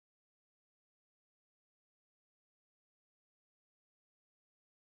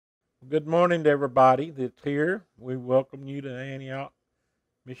Good morning to everybody that's here. We welcome you to Antioch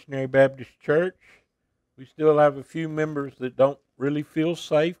Missionary Baptist Church. We still have a few members that don't really feel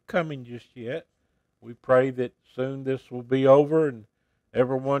safe coming just yet. We pray that soon this will be over and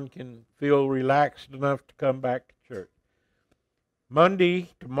everyone can feel relaxed enough to come back to church. Monday,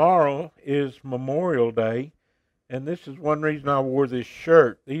 tomorrow, is Memorial Day, and this is one reason I wore this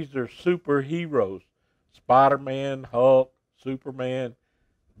shirt. These are superheroes: Spider-Man, Hulk, Superman.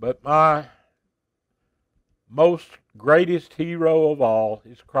 But my most greatest hero of all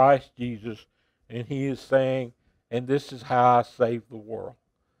is Christ Jesus, and he is saying, and this is how I saved the world.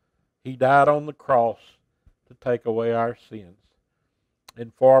 He died on the cross to take away our sins.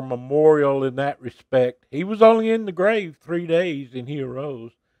 And for a memorial in that respect, he was only in the grave 3 days and he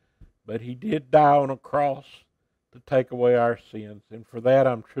arose, but he did die on a cross to take away our sins. And for that,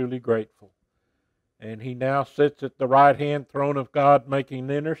 I'm truly grateful. And he now sits at the right-hand throne of God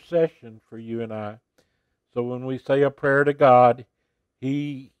making intercession for you and I. So when we say a prayer to God,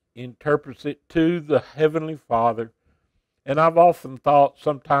 he interprets it to the Heavenly Father. And I've often thought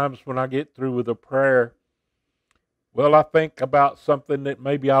sometimes when I get through with a prayer, well, I think about something that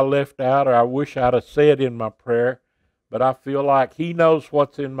maybe I left out or I wish I'd have said in my prayer. But I feel like he knows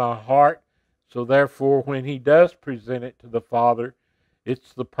what's in my heart. So therefore, when he does present it to the Father,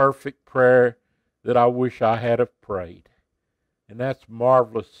 it's the perfect prayer that I wish I had have prayed. And that's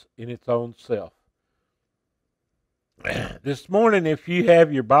marvelous in its own self. This morning, if you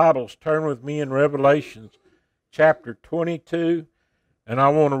have your Bibles, turn with me in Revelations chapter 22, and I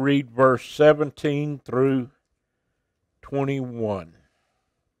want to read verse 17 through 21.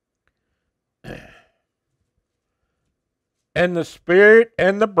 And the Spirit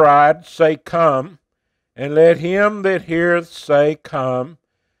and the bride say, Come, and let him that heareth say, Come,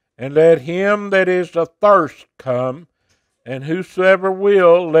 and let him that is athirst come, and whosoever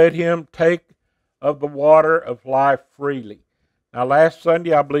will, let him take of the water of life freely. Now, last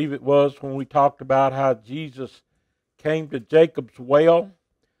Sunday, I believe it was, when we talked about how Jesus came to Jacob's well,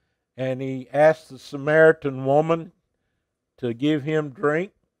 and he asked the Samaritan woman to give him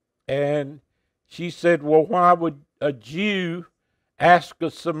drink, and she said, well, why would a Jew ask a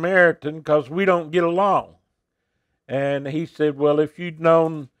Samaritan, because we don't get along? And he said, well, if you'd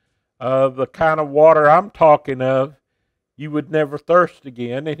known the kind of water I'm talking of, you would never thirst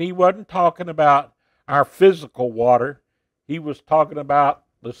again. And he wasn't talking about our physical water. He was talking about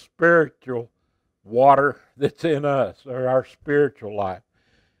the spiritual water that's in us, or our spiritual life.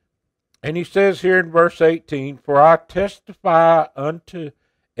 And he says here in verse 18, For I testify unto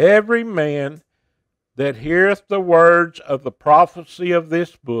every man that heareth the words of the prophecy of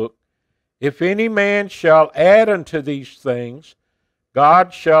this book, if any man shall add unto these things,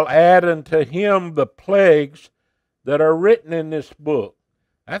 God shall add unto him the plagues that are written in this book.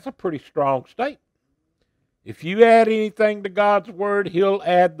 That's a pretty strong statement. If you add anything to God's word, he'll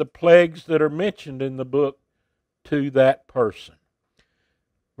add the plagues that are mentioned in the book to that person.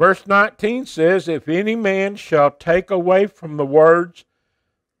 Verse 19 says, If any man shall take away from the words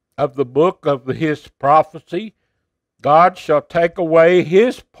of the book of his prophecy, God shall take away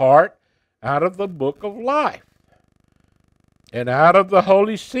his part out of the book of life, and out of the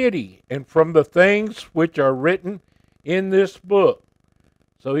holy city, and from the things which are written in this book.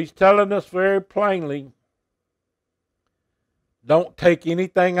 So he's telling us very plainly, don't take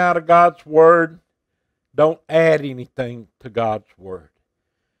anything out of God's word. Don't add anything to God's word.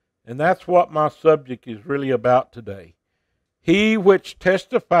 And that's what my subject is really about today. He which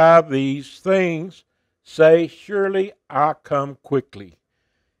testify these things say, Surely I come quickly.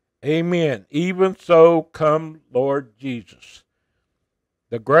 Amen. Even so come, Lord Jesus.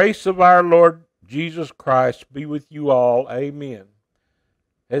 The grace of our Lord Jesus Christ be with you all. Amen.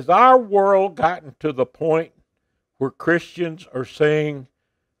 Has our world gotten to the point where Christians are saying,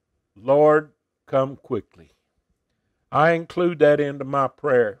 Lord, come quickly? I include that into my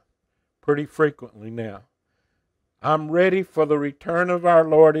prayer pretty frequently now. I'm ready for the return of our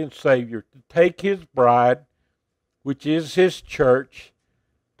Lord and Savior to take his bride, which is his church,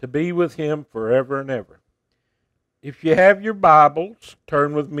 to be with him forever and ever. If you have your Bibles,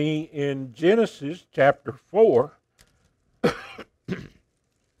 turn with me in Genesis chapter 4.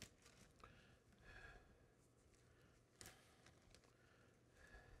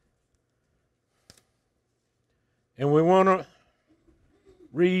 And we want to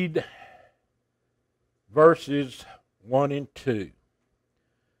read verses 1 and 2.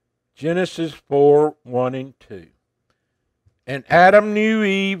 Genesis 4, 1 and 2. And Adam knew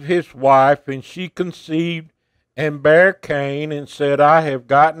Eve his wife, and she conceived and bare Cain, and said, I have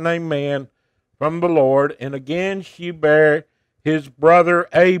gotten a man from the Lord. And again she bare his brother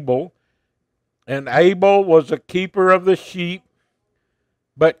Abel, and Abel was a keeper of the sheep,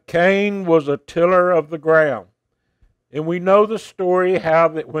 but Cain was a tiller of the ground. And we know the story how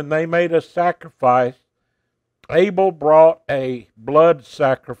that when they made a sacrifice, Abel brought a blood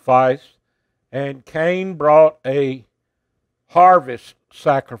sacrifice, and Cain brought a harvest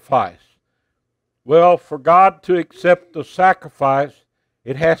sacrifice. Well, for God to accept the sacrifice,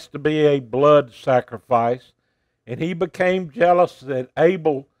 it has to be a blood sacrifice. And he became jealous that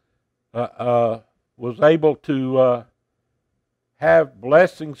Abel was able to have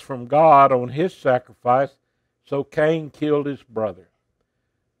blessings from God on his sacrifice, so Cain killed his brother.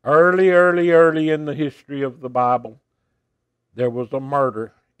 Early in the history of the Bible, there was a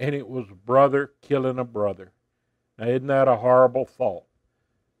murder, and it was brother killing a brother. Now, isn't that a horrible thought?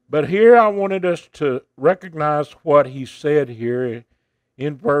 But here I wanted us to recognize what he said here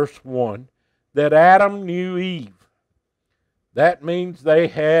in verse 1, that Adam knew Eve. That means they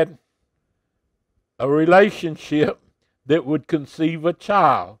had a relationship that would conceive a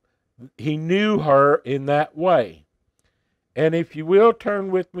child. He knew her in that way. And if you will,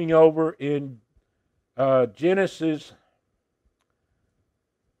 turn with me over in Genesis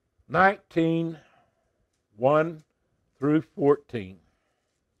 19, 1 through 14.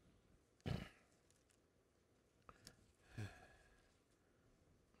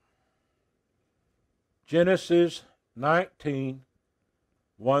 Genesis 19,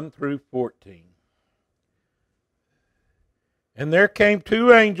 1 through 14. And there came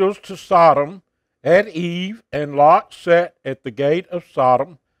two angels to Sodom at eve, and Lot sat at the gate of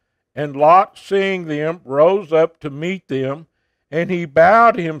Sodom. And Lot, seeing them, rose up to meet them, and he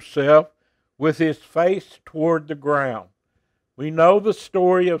bowed himself with his face toward the ground. We know the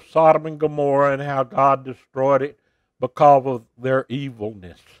story of Sodom and Gomorrah and how God destroyed it because of their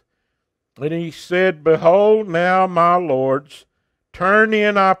evilness. And he said, Behold now, my lords, turn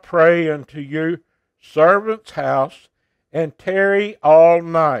in, I pray, unto your servant's house, and tarry all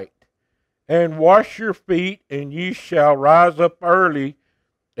night, and wash your feet, and ye shall rise up early,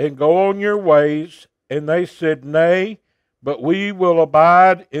 and go on your ways. And they said, Nay, but we will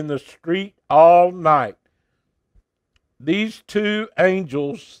abide in the street all night. These two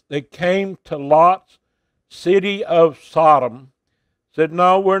angels that came to Lot's city of Sodom said,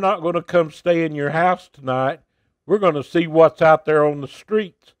 No, we're not going to come stay in your house tonight. We're going to see what's out there on the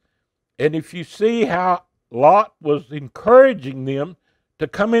streets. And if you see how Lot was encouraging them to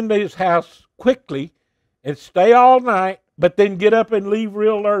come into his house quickly and stay all night, but then get up and leave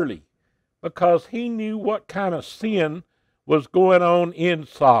real early, because he knew what kind of sin was going on in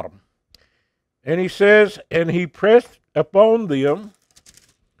Sodom. And he says, and he pressed upon them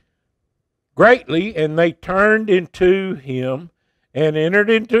greatly, and they turned into him and entered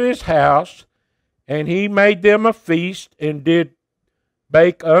into his house, and he made them a feast, and did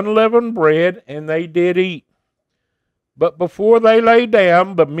bake unleavened bread, and they did eat. But before they lay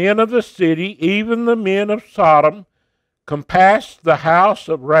down, the men of the city, even the men of Sodom, compassed the house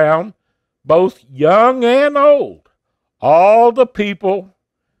around, both young and old, all the people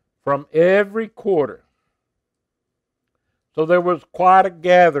from every quarter. So there was quite a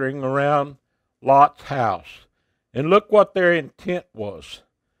gathering around Lot's house. And look what their intent was.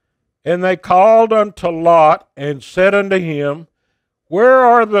 And they called unto Lot, and said unto him, Where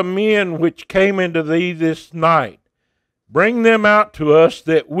are the men which came into thee this night? Bring them out to us,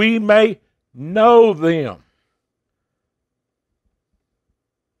 that we may know them.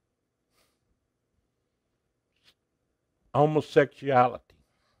 Homosexuality.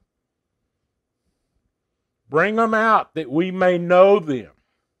 Bring them out, that we may know them.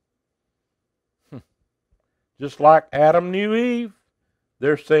 Just like Adam knew Eve,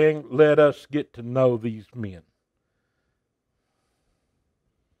 they're saying, let us get to know these men.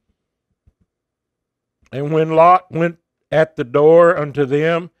 And when Lot went at the door unto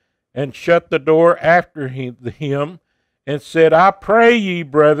them, and shut the door after him, and said, I pray ye,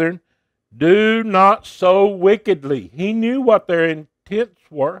 brethren, do not so wickedly. He knew what their intents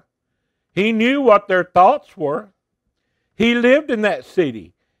were. He knew what their thoughts were. He lived in that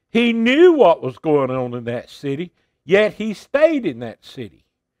city. He knew what was going on in that city, yet he stayed in that city.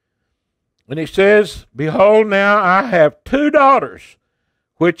 And he says, Behold, now I have two daughters,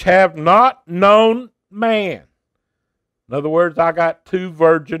 which have not known man. In other words, I got two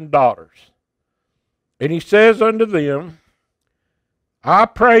virgin daughters. And he says unto them, I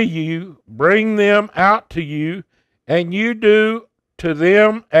pray you, bring them out to you, and you do to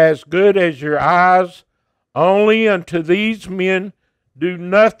them as good as your eyes. Only unto these men do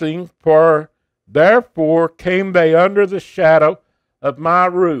nothing, for therefore came they under the shadow of my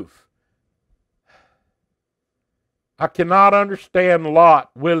roof. I cannot understand Lot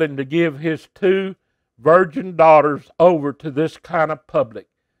willing to give his 2 virgin daughters over to this kind of public.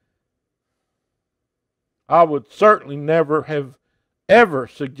 I would certainly never have ever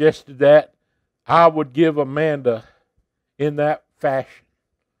suggested that I would give Amanda in that fashion.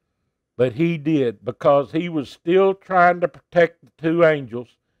 But he did, because he was still trying to protect the 2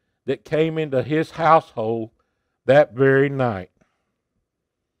 angels that came into his household that very night.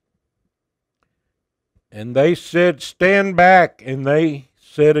 And they said, "Stand back." And they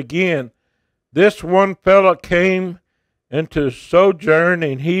said again, "This one fellow came into sojourn,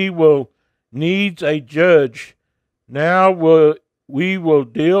 and he will needs a judge. Now we will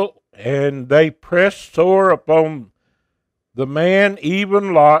deal." And they pressed sore upon the man,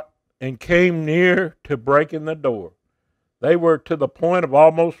 even Lot, and came near to breaking the door. They were to the point of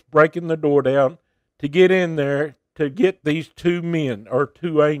almost breaking the door down to get in there to get these 2 men, or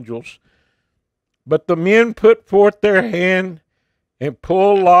 2 angels. But the men put forth their hand and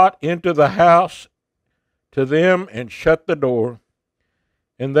pulled Lot into the house to them and shut the door.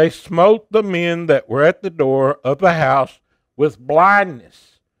 And they smote the men that were at the door of the house with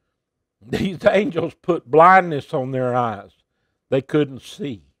blindness. These angels put blindness on their eyes. They couldn't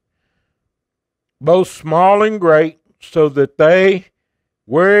see. Both small and great, so that they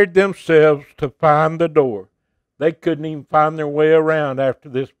wearied themselves to find the door. They couldn't even find their way around after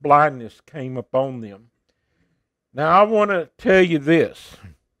this blindness came upon them. Now I want to tell you this.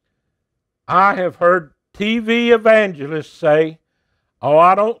 I have heard TV evangelists say, "Oh,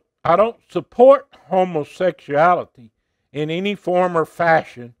 I don't support homosexuality in any form or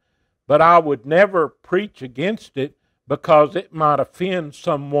fashion, but I would never preach against it because it might offend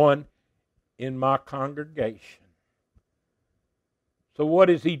someone in my congregation." So what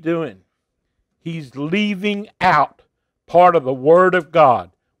is he doing? He's leaving out part of the Word of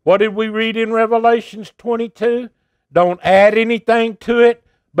God. What did we read in Revelations 22? Don't add anything to it,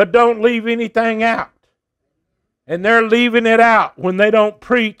 but don't leave anything out. And they're leaving it out when they don't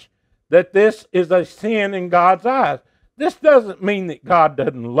preach that this is a sin in God's eyes. This doesn't mean that God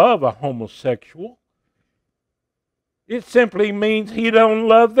doesn't love a homosexual. It simply means he don't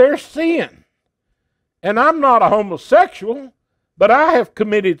love their sin. And I'm not a homosexual, but I have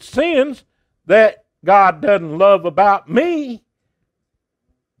committed sins that God doesn't love about me.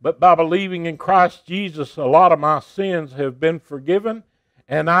 But by believing in Christ Jesus, a lot of my sins have been forgiven,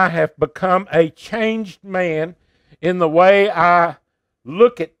 and I have become a changed man in the way I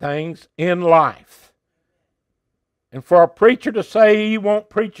look at things in life. And for a preacher to say he won't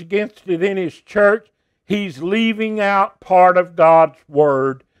preach against it in his church, he's leaving out part of God's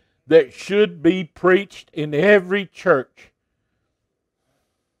Word that should be preached in every church.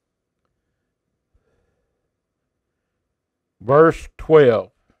 Verse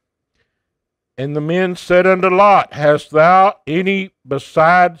 12. And the men said unto Lot, Hast thou any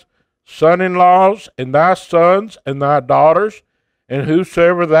besides son-in-laws, and thy sons, and thy daughters, and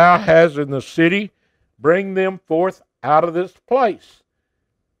whosoever thou hast in the city, bring them forth out of this place?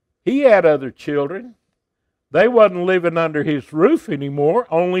 He had other children. They wasn't living under his roof anymore.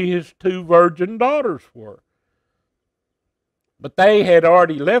 Only his 2 virgin daughters were. But they had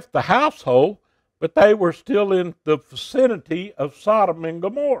already left the household, but they were still in the vicinity of Sodom and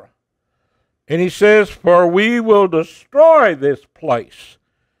Gomorrah. And he says, For we will destroy this place,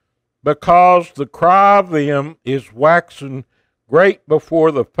 because the cry of them is waxen great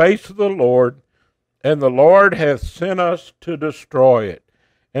before the face of the Lord, and the Lord hath sent us to destroy it.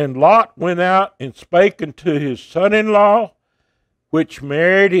 And Lot went out and spake unto his son-in-law, which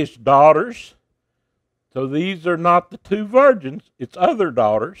married his daughters. So these are not the 2 virgins, it's other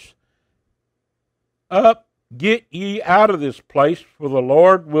daughters. Up, get ye out of this place, for the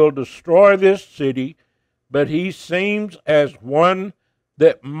Lord will destroy this city. But he seems as one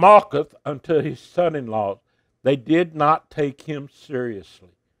that mocketh unto his son-in-laws. They did not take him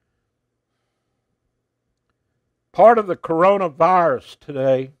seriously. Part of the coronavirus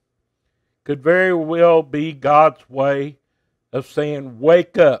today could very well be God's way of saying,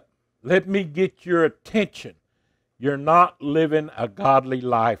 wake up. Let me get your attention. You're not living a godly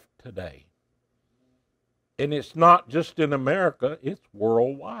life today. And it's not just in America, it's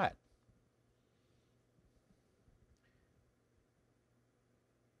worldwide.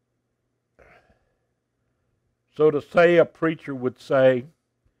 So to say a preacher would say,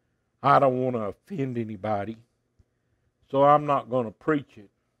 I don't want to offend anybody, so I'm not going to preach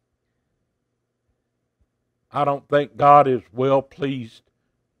it. I don't think God is well pleased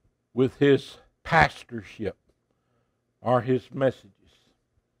with his pastorship or his messages.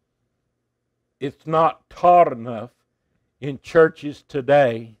 It's not taught enough in churches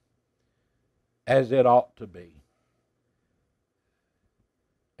today as it ought to be.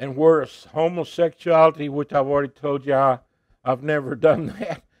 And whereas homosexuality, which I've already told you, I've never done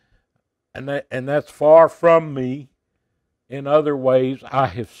that, and that's far from me. In other ways, I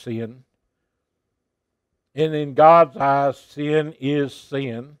have sinned. And in God's eyes, sin is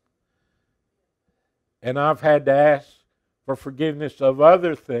sin. And I've had to ask for forgiveness of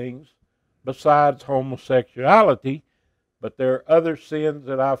other things besides homosexuality, but there are other sins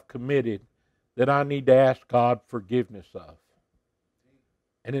that I've committed that I need to ask God forgiveness of.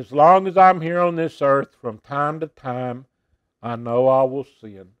 And as long as I'm here on this earth, from time to time, I know I will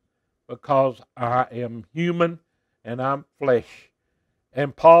sin because I am human and I'm flesh.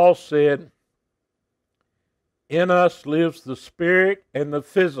 And Paul said, in us lives the spirit and the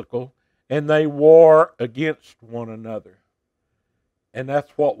physical, and they war against one another. And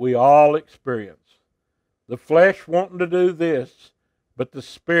that's what we all experience. The flesh wanting to do this, but the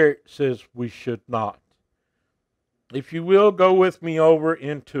spirit says we should not. If you will, go with me over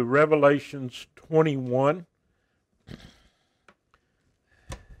into Revelations 21.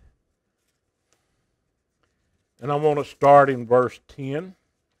 And I want to start in verse 10.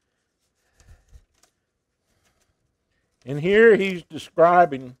 And here he's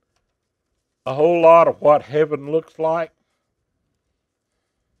describing a whole lot of what heaven looks like.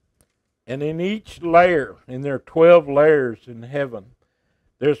 And in each layer, and there are 12 layers in heaven,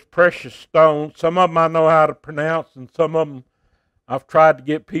 there's precious stones. Some of them I know how to pronounce, and some of them I've tried to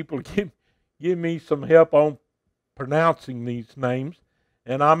get people to give me some help on pronouncing these names.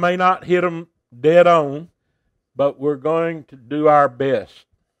 And I may not hit them dead on, but we're going to do our best.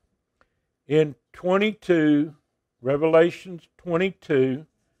 In 22, Revelations 22,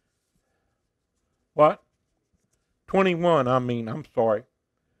 what? 21, I'm sorry.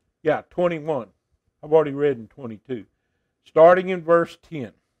 Yeah, 21. I've already read in 22. Starting in verse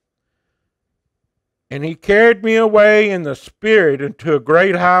 10. And he carried me away in the Spirit into a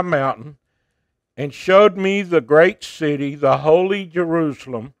great high mountain, and showed me the great city, the holy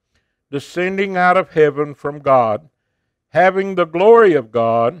Jerusalem, descending out of heaven from God, having the glory of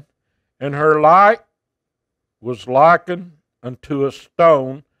God, and her light was likened unto a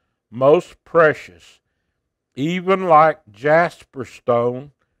stone most precious, even like jasper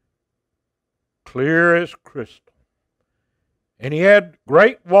stone, clear as crystal. And he had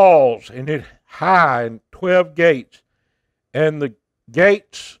great walls, and it high, and 12 gates, and the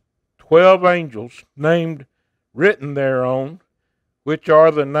gates 12 angels named written thereon, which are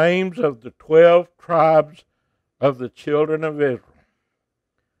the names of the 12 tribes of the children of Israel.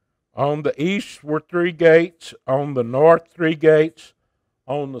 On the east were 3 gates, on the north 3 gates,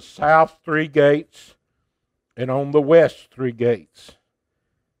 on the south 3 gates, and on the west 3 gates.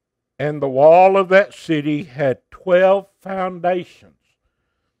 And the wall of that city had 12 foundations,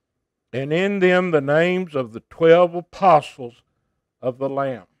 and in them the names of the 12 apostles of the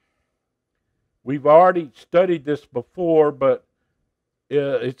Lamb. We've already studied this before, but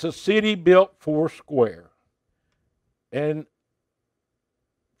it's a city built 4 square. And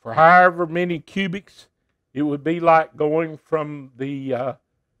for however many cubics, it would be like going from the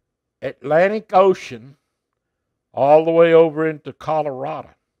Atlantic Ocean all the way over into Colorado,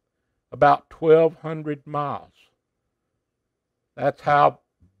 about 1,200 miles. That's how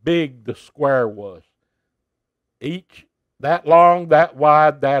big the square was. Each that long, that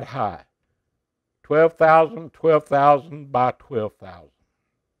wide, that high. 12,000, 12,000 by 12,000.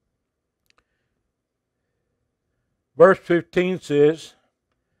 Verse 15 says,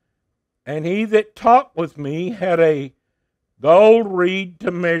 and he that talked with me had a gold reed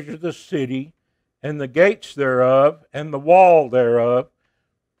to measure the city, and the gates thereof, and the wall thereof.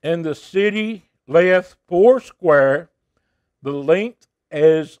 And the city layeth 4 square, the length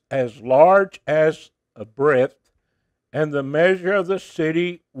is as large as a breadth, and the measure of the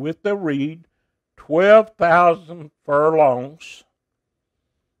city with the reed 12,000 furlongs.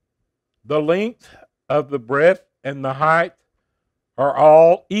 The length of the breadth and the height are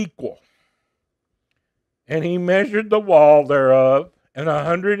all equal. And he measured the wall thereof, and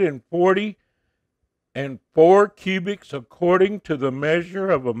 144 cubits according to the measure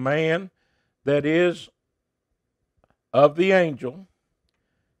of a man, that is, of the angel.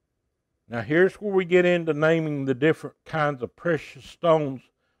 Now here's where we get into naming the different kinds of precious stones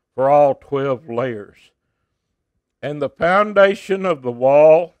for all 12 layers. And the foundation of the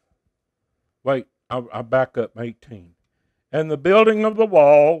wall, I'll back up 18. And the building of the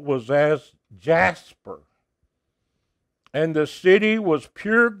wall was as jasper, and the city was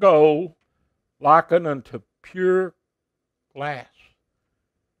pure gold, likened unto pure glass.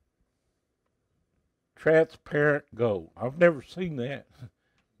 Transparent gold. I've never seen that,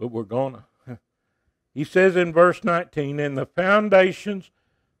 but we're gonna. He says in verse 19, and the foundations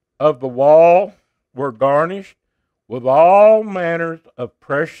of the wall were garnished with all manners of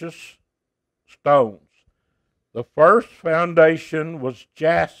precious stones. The first foundation was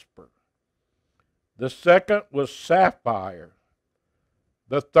jasper. The second was sapphire.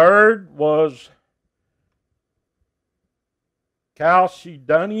 The third was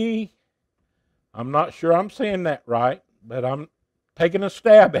chalcedony. I'm not sure I'm saying that right, but I'm taking a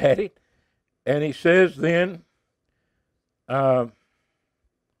stab at it. And he says then,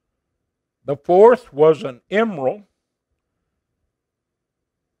 the fourth was an emerald.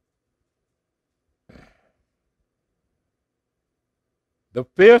 The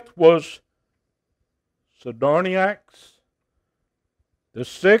fifth was sardonyx. The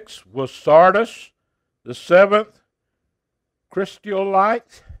sixth was sardis. The seventh,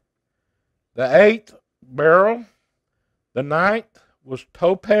 crystolite. The eighth, beryl. The ninth was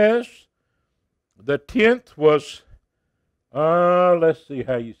topaz. The 10th was, let's see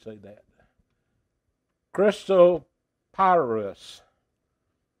how you say that, chrysoprase.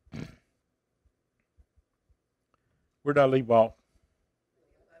 Where did I leave off?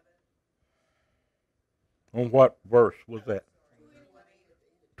 On what verse was that?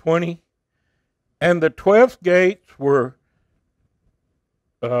 20. And the 12th gates were,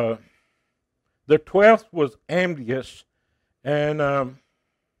 the 12th was Amdius, and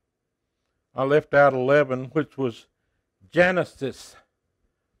I left out 11, which was Genesis.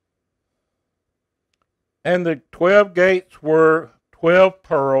 And the 12 gates were 12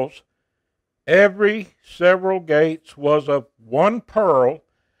 pearls. Every several gates was of one pearl,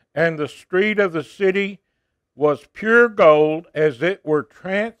 and the street of the city was pure gold, as it were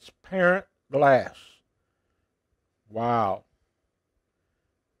transparent glass. Wow.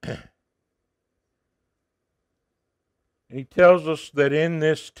 He tells us that in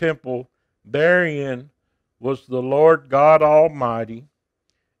this temple, therein was the Lord God Almighty,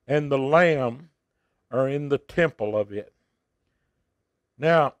 and the Lamb are in the temple of it.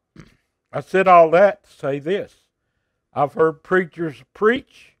 Now, I said all that to say this. I've heard preachers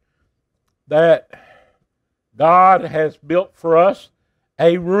preach that God has built for us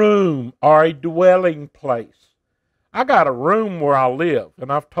a room or a dwelling place. I got a room where I live,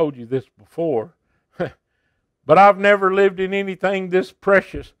 and I've told you this before, but I've never lived in anything this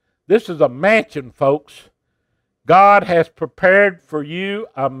precious. This is a mansion, folks. God has prepared for you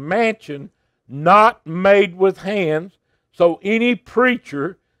a mansion not made with hands. So any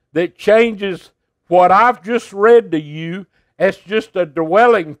preacher that changes what I've just read to you as just a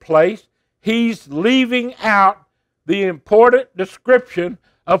dwelling place, he's leaving out the important description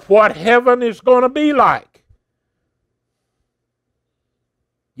of what heaven is going to be like.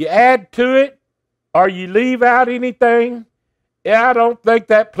 You add to it or you leave out anything, I don't think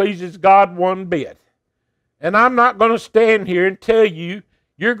that pleases God one bit. And I'm not going to stand here and tell you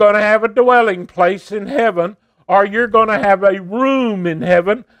you're going to have a dwelling place in heaven or you're going to have a room in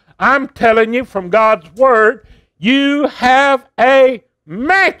heaven. I'm telling you from God's Word, you have a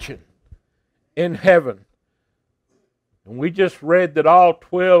mansion in heaven. And we just read that all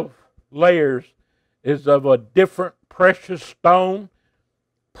 12 layers is of a different precious stone.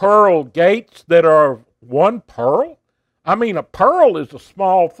 Pearl gates that are one pearl. I mean, a pearl is a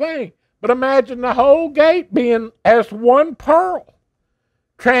small thing, but imagine the whole gate being as one pearl.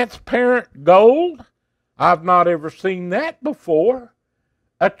 Transparent gold. I've not ever seen that before.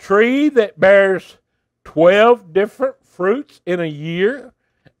 A tree that bears 12 different fruits in a year,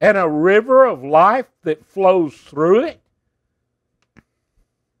 and a river of life that flows through it.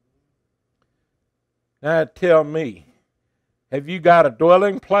 Now tell me, have you got a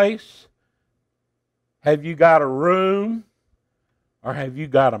dwelling place? Have you got a room? Or have you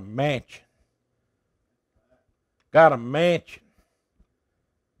got a mansion? Got a mansion.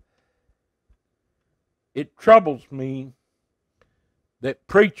 It troubles me that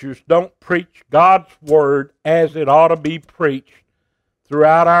preachers don't preach God's Word as it ought to be preached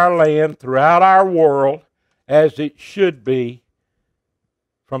throughout our land, throughout our world, as it should be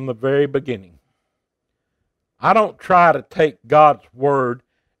from the very beginning. I don't try to take God's Word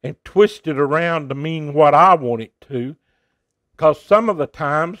and twist it around to mean what I want it to, because some of the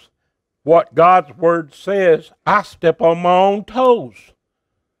times what God's Word says, I step on my own toes.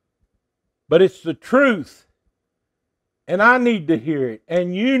 But it's the truth. And I need to hear it,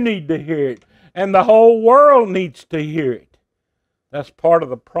 and you need to hear it, and the whole world needs to hear it. That's part of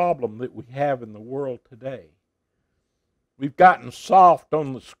the problem that we have in the world today. We've gotten soft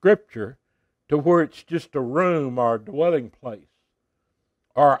on the Scripture to where it's just a room or a dwelling place.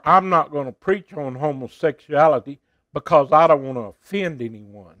 Or I'm not going to preach on homosexuality because I don't want to offend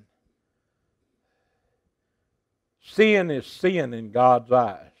anyone. Sin is sin in God's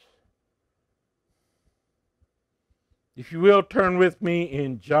eyes. If you will, turn with me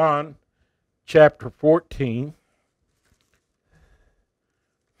in John chapter 14.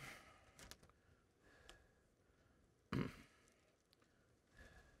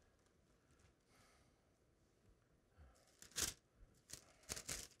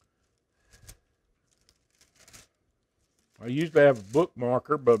 I usually have a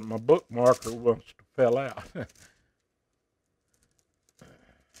bookmarker, but my bookmarker fell out.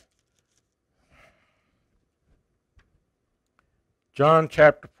 John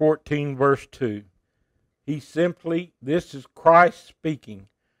chapter 14, verse 2. This is Christ speaking.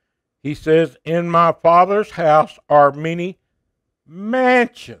 He says, "In my Father's house are many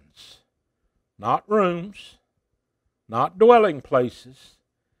mansions," not rooms, not dwelling places.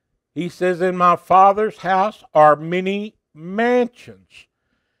 He says, "In my Father's house are many mansions.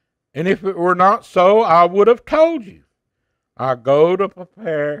 And if it were not so, I would have told you. I go to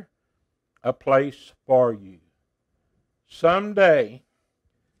prepare a place for you." Someday,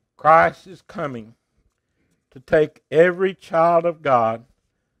 Christ is coming to take every child of God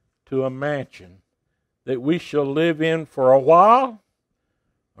to a mansion that we shall live in for a while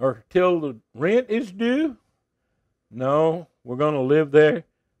or till the rent is due. No, we're going to live there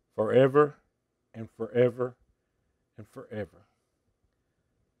forever and forever and forever.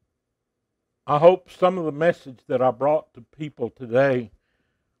 I hope some of the message that I brought to people today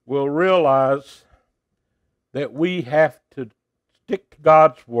will realize that we have to stick to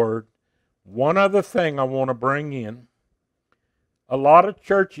God's Word. One other thing I want to bring in. A lot of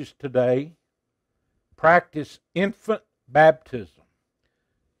churches today practice infant baptism.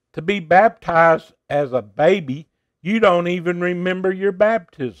 To be baptized as a baby, you don't even remember your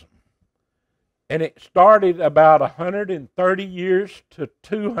baptism. And it started about 130 years to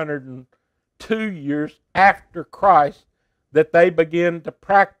 202 years after Christ that they began to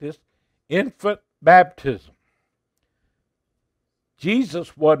practice infant baptism.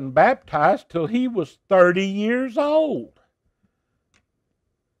 Jesus wasn't baptized till he was 30 years old.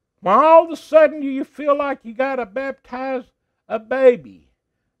 Why all of a sudden do you feel like you got to baptize a baby?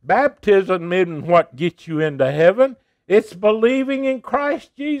 Baptism isn't what gets you into heaven. It's believing in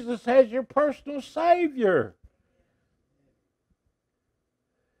Christ Jesus as your personal Savior.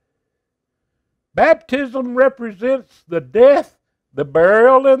 Baptism represents the death, the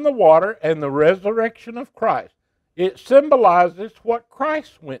burial in the water, and the resurrection of Christ. It symbolizes what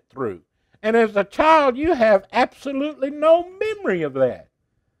Christ went through. And as a child, you have absolutely no memory of that.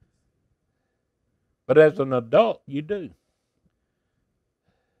 But as an adult, you do.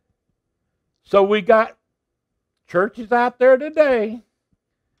 So we got churches out there today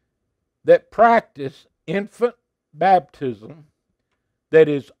that practice infant baptism that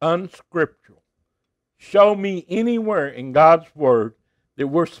is unscriptural. Show me anywhere in God's Word that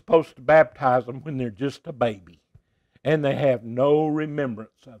we're supposed to baptize them when they're just a baby and they have no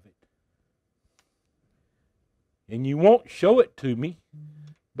remembrance of it. And you won't show it to me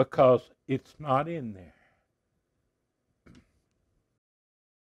because it's not in there.